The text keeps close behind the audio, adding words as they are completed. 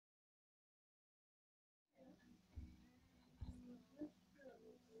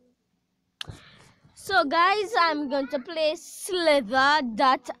So guys, I'm going to play Slither.io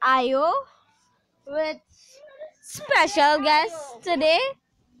with special guest today,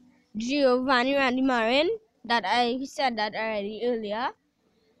 Giovanni Randy Marin, that I said that already earlier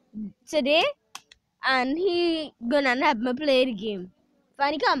today, and he gonna help me play the game.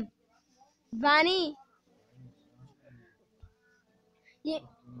 Vanny, come. Vanny, you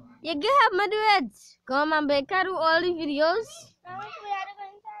can help me do it. Come and break out all the videos,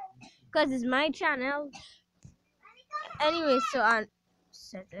 cause it's my channel. Anyway, so on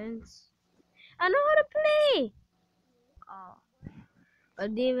settings. I know how to play. Oh,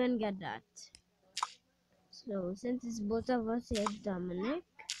 but they even get that. So since it's both of us, here's Dominic.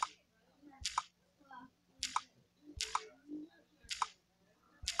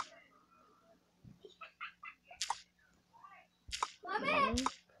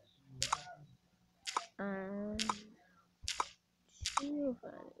 And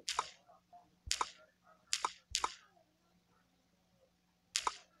Giovanni.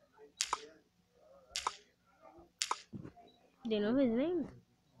 Do you know his name?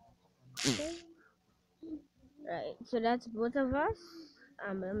 Okay. Right, so that's both of us.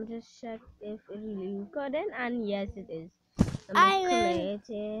 Let me just check if it really recording, and yes, it is. I'm gonna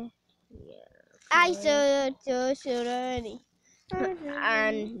clear it. Yeah. I saw already.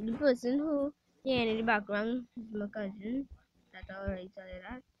 And the person who here in the background is my cousin. That's already tell you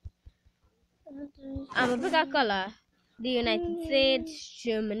that. I'm gonna pick a color. The United States,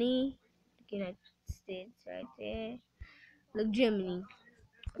 Germany. The United States right there. Look, Germany.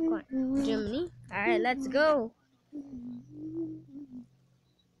 Germany. Alright, let's go.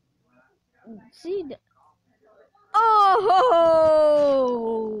 See the oh,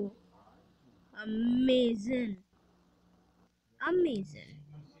 amazing. Amazing.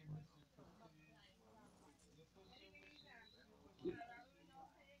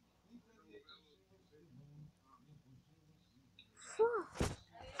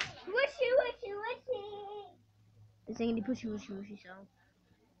 Wishy. I'm singing the pushy song.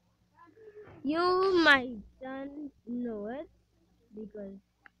 You might don't know it because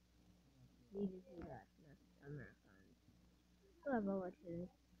we just do that, not Americans. Whoever watches it.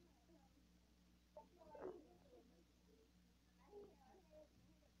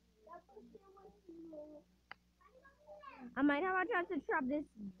 I might have a chance to trap this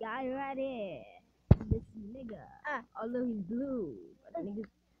guy right here. This nigga. Although he's blue, but the niggas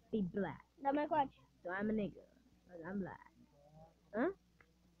be black. That's my coach. So I'm a nigga. But I'm black. Huh?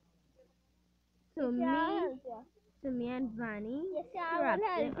 So me and Vanny Yes, I trapped will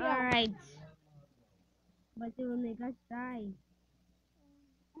help him. you. Alright. But it will make us die.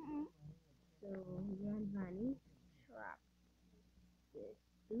 So me and Vanny trapped this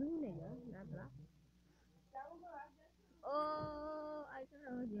blue nigga, not black. Oh, I thought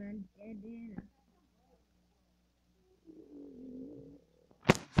I was going dead then.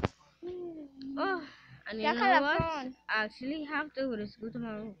 Oh, and you know what? I actually have to go to school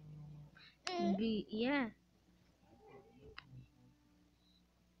tomorrow. Yeah.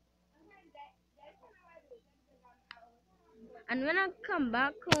 And when I come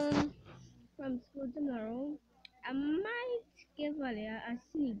back home from school tomorrow, I might give Valia a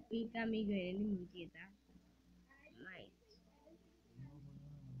sneak peek at me going in the movie theater. Might.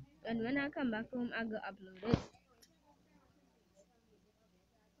 And when I come back home, I go upload it.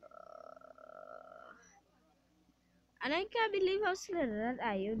 And I can't believe how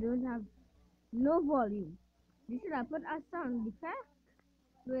Slither.io don't have no volume. They should have put a sound effect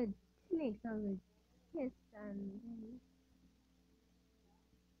with snakes on with kiss and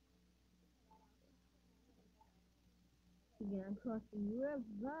you're across the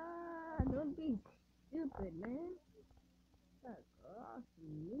river. Don't be stupid, man. Across the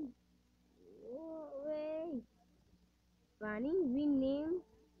river. Oh, wait. Funny, we name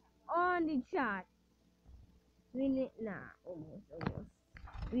on the chart. We almost.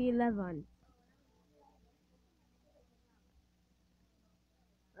 We 11.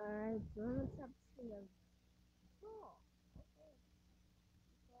 Alright, so let's stop singing.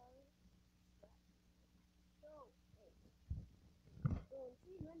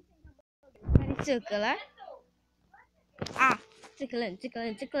 Circle,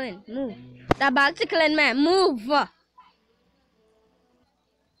 tickling, move. That ball tickling, man, move. Whoa.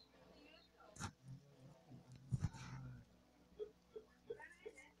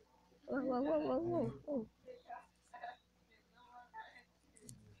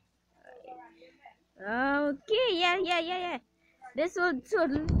 Okay, yeah. This will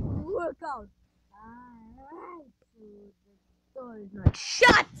totally work out. Alright, so the door is not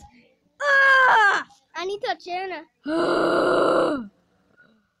shut. Ah! I need to turn.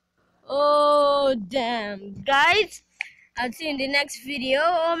 Oh damn, guys! I'll see you in the next video.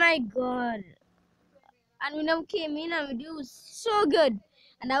 Oh my god! And we now came in and we do so good,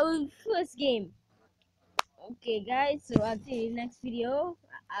 and that was first game. Okay, guys. So I'll see you in the next video.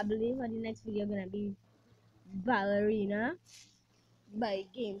 I believe for the next video gonna be Ballerina by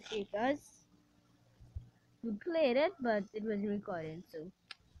Game Shakers. We played it, but it wasn't recording. So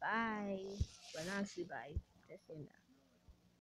bye. Well, not actually bye. Just saying that.